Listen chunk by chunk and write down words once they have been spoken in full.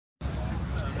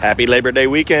Happy Labor Day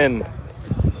weekend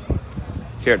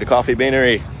here at the Coffee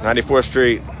Beanery, 94th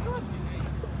Street.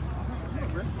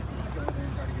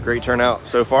 Great turnout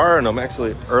so far, and I'm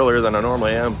actually earlier than I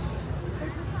normally am.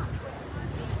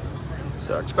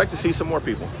 So I expect to see some more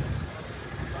people.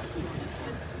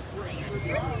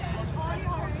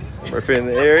 If you're in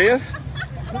the area,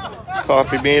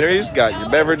 Coffee Beaneries, got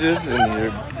your beverages and your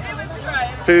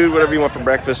food, whatever you want for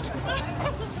breakfast.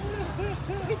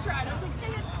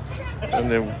 And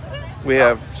then we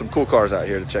have some cool cars out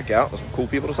here to check out and some cool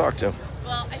people to talk to.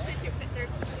 Well, I think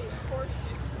there's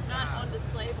not on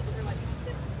display, but they're like.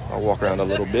 I'll walk around a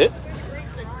little bit.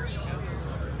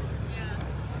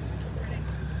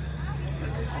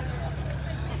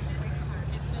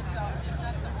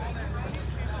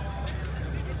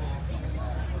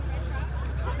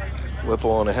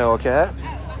 Whipple on a Hellcat.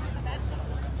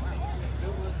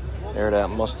 Aired out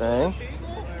Mustang.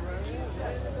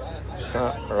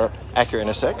 Acura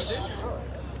NSX.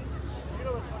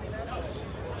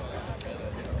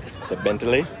 The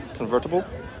Bentley convertible.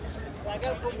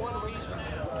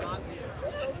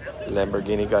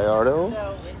 Lamborghini Gallardo.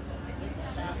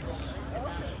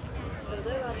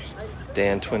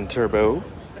 Dan Twin Turbo.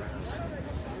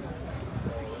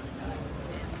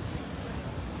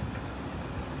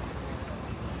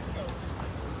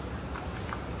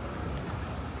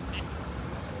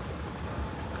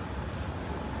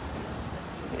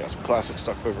 Got some classic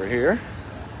stuff over here.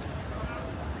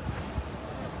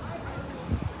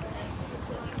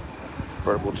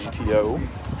 Convertible GTO.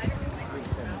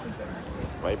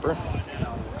 Viper.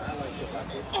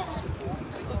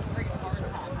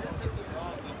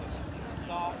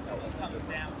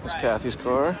 There's Kathy's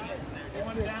car.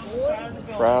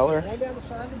 Prowler.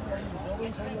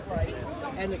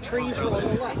 And the trees are on the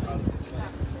left.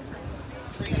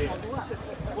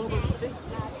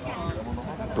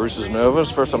 Bruce's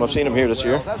Novas. First time I've seen him here this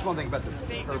year. That's one thing about the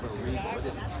Turbo Regal.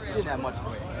 It didn't have much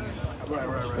weight.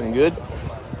 Been good.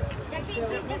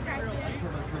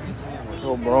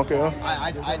 Old Bronco.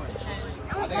 I think I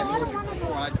told you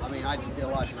before. I did a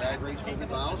lot of drag race with it,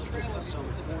 but I also think there's some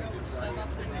point.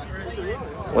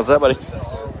 What's that, buddy?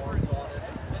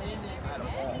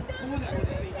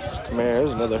 Camaro.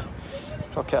 There's another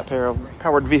Hellcat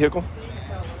powered vehicle.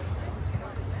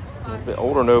 A little bit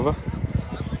older Nova.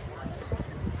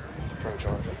 Pro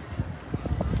Charger.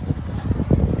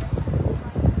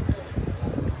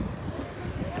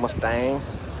 Mustang.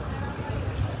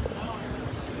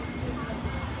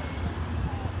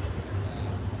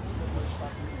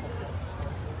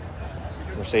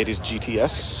 Mercedes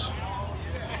GTS.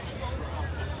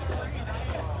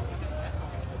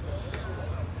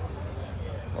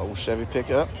 Old Chevy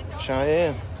pickup,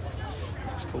 Cheyenne.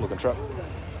 It's a cool looking truck.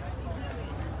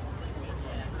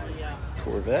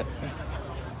 Corvette.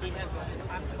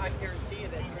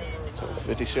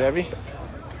 50 Chevy. You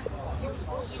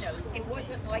know, it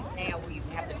wasn't like now where you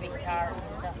have the big tires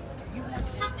and stuff. You wanted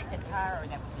to stick a tire,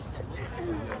 and that was just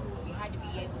you had to be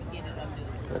able to get it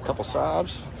under. A couple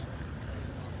Saabs.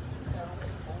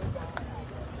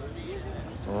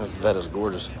 Oh, that is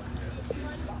gorgeous.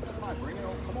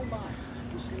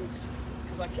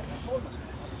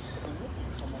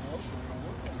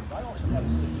 I also have a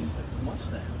 66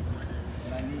 Mustang,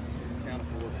 and I need to account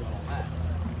for work on that.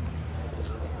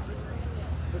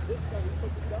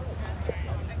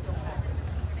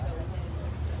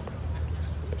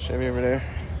 Chevy over there.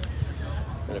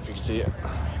 And if you can see it.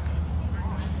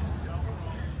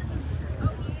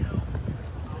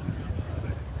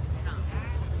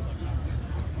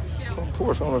 Oh,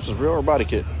 Porsche, I don't know if it's real or body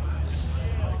kit.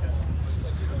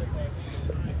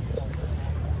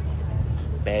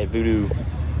 Bad Voodoo.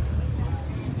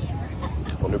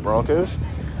 Couple new Broncos.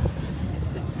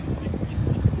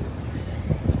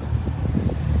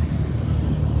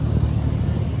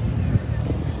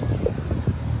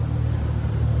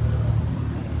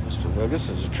 Mr. Vegas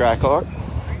is a Trackhawk.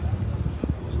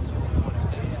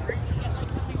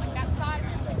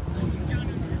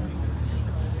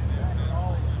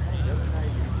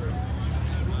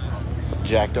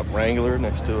 Jacked up Wrangler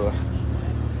next to a,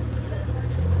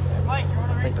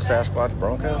 I think, the Sasquatch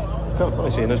Bronco. Kind of funny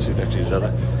seeing those two next to each other.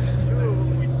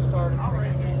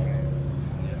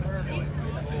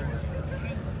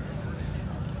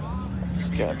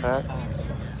 Scat Pack.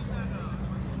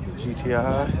 The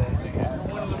GTI.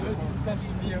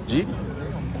 Jeep.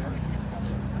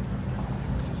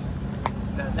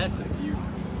 That's a view.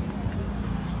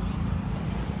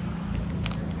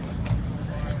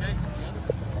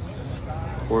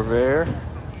 Corvair.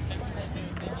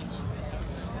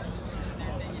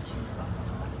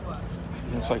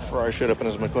 Looks like Ferrari showed up in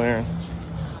his McLaren.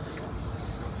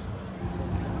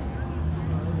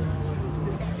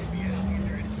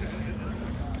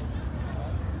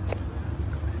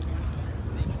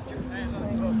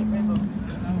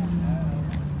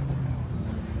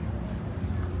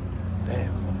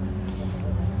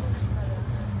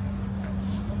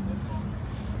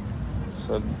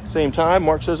 So same time,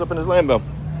 Mark shows up in his Lambo.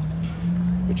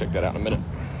 We'll check that out in a minute.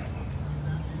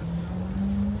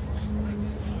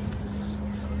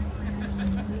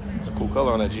 It's a cool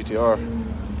color on that GTR.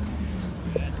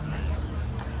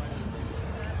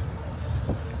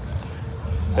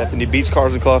 Bethany Beach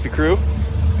Cars and Coffee crew. The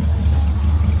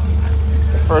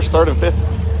first, third, and fifth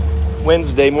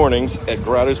Wednesday mornings at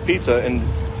Grotto's Pizza in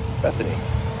Bethany.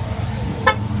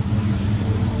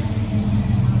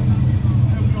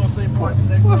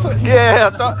 Yeah,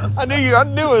 I knew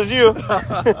it was you.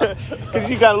 Because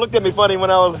you kind of looked at me funny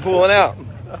when I was pulling out.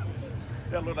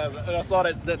 And I saw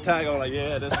that tag. I was like,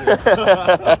 yeah, that's it.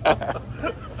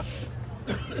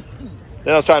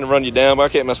 Then I was trying to run you down, but I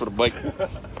can't mess with a bike.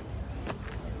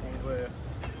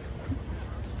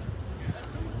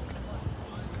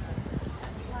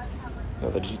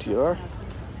 Another GTR.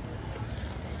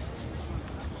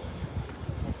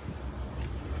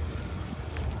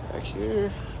 Back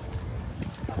here.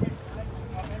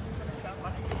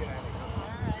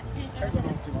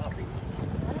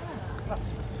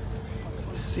 It's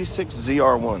the C6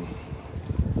 ZR1.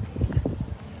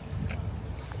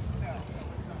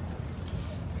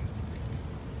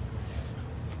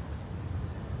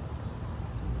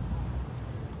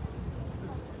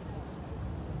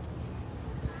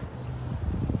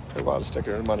 A lot of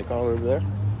sticker in Monte Carlo over there.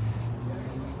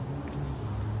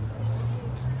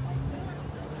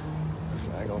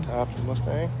 Flag on top of the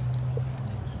Mustang.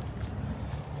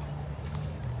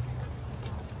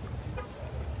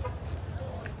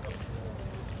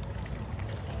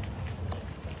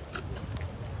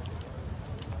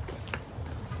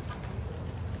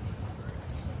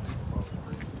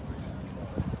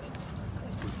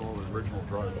 Original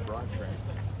drive track.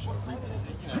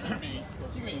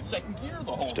 You mean second gear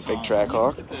the whole Just a big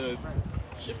Trackhawk. Get the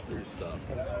shifter stuff.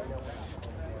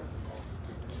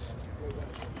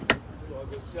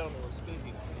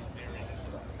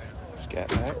 Scat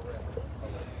pack.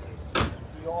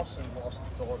 He also lost a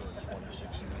daughter at 26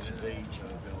 years. His age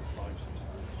about 5,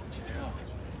 6 years.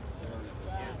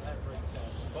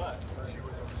 But she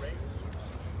was a race.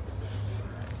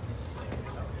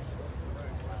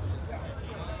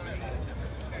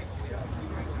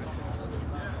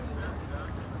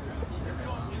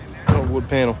 Wood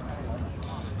panel.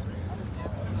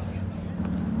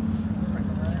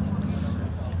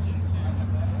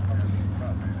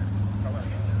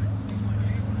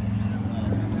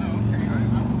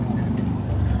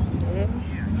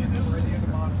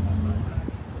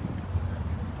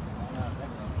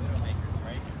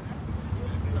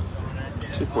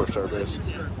 Two Porsche turbos.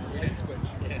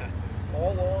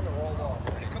 All on or all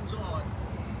off? When it comes on.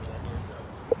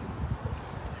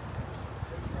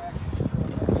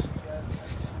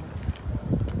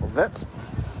 Vets.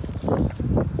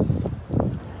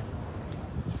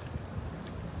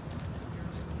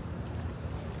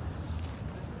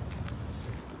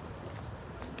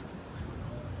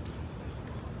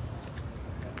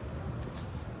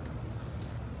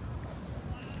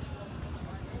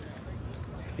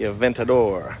 The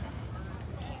Aventador.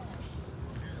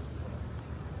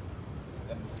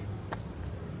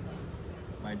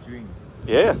 My dream.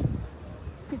 Yeah.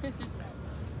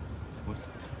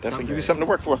 Definitely give you something to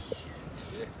work for.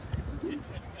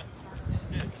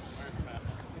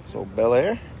 So Bel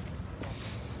Air.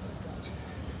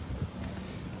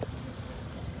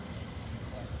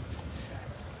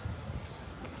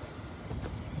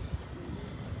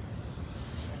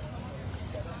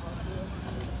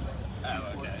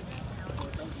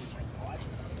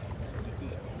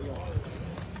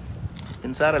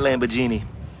 Inside a Lamborghini.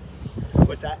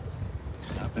 What's that?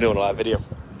 I'm doing a live video.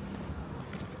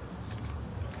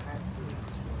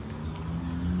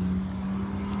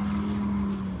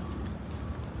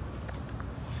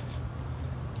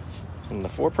 And the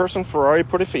 4-person Ferrari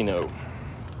Portofino.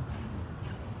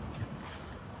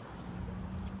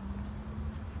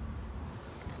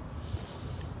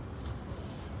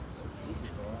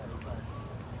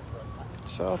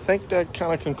 So I think that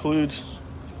kind of concludes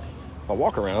my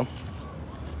walk around.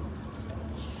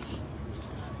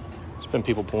 There's been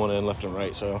people pulling in left and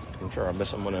right, so I'm sure I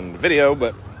missed someone in the video,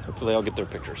 but hopefully I'll get their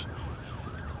pictures.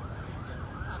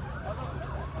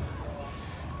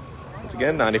 Once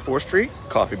again, 94th Street,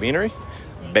 Coffee Beanery,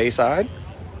 Bayside.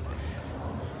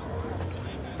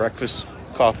 Breakfast,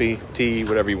 coffee, tea,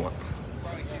 whatever you want.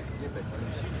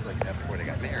 It's like that before they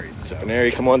got married. So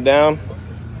Canary, come on down.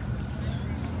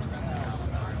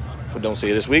 If we don't see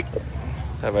you this week,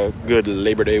 have a good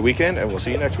Labor Day weekend, and we'll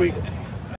see you next week.